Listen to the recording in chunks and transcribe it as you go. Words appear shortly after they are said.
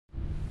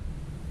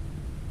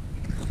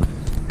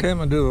Okay, I'm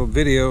gonna do a little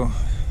video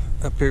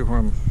up here where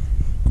of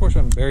course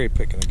I'm berry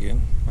picking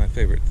again, my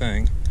favorite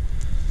thing.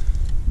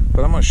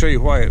 But I'm gonna show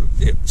you why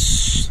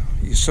it's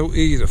so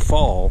easy to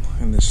fall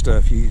in this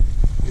stuff. It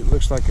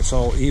looks like it's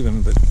all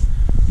even, but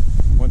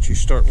once you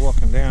start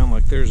walking down,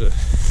 like there's a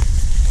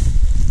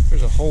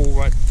hole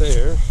right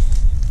there.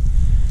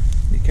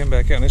 You come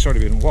back out and it's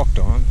already been walked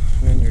on.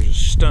 And then there's a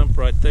stump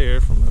right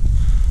there from an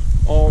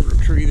alder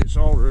tree. This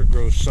alder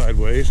grows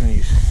sideways, and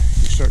you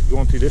start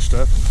going through this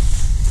stuff.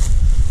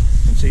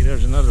 And see,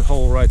 there's another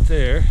hole right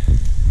there.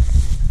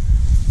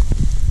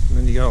 And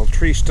then you got all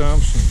tree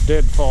stumps and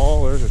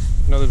deadfall. There's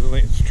another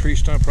tree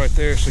stump right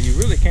there. So you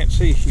really can't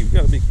see. You've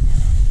got to be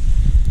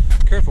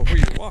careful where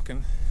you're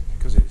walking,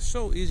 because it's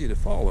so easy to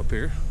fall up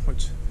here,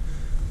 which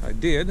I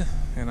did.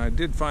 And I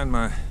did find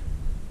my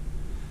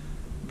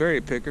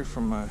berry picker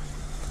from my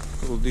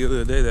little deal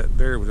the other day. That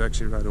berry was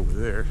actually right over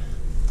there.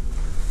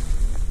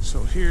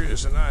 So here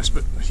is a nice,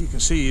 but you can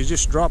see you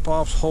just drop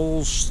off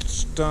holes,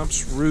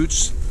 stumps,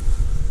 roots.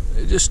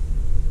 It just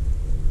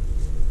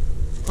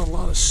a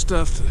lot of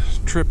stuff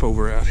to trip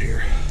over out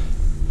here.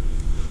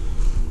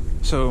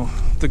 So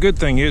the good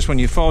thing is, when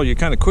you fall, you're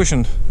kind of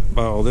cushioned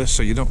by all this,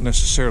 so you don't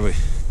necessarily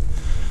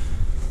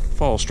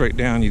fall straight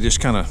down. You just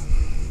kind of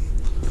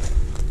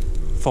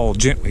fall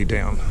gently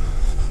down,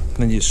 and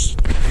then it's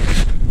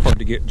hard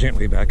to get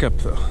gently back up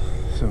though.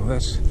 So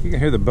you can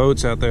hear the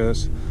boats out there.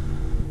 That's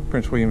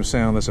Prince William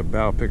Sound. That's a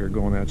bow picker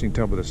going out. You can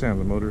tell by the sound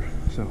of the motor.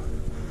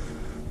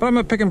 But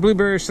I'm picking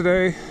blueberries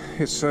today.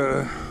 It's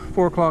 4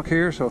 o'clock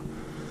here, so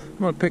I'm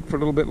gonna pick for a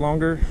little bit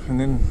longer and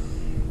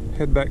then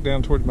head back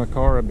down towards my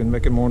car. I've been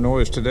making more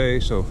noise today,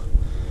 so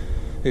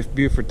if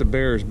Buford the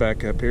bear is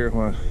back up here,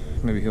 well,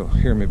 maybe he'll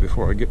hear me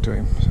before I get to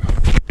him. So.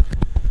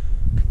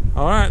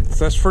 All right,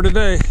 that's for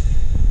today.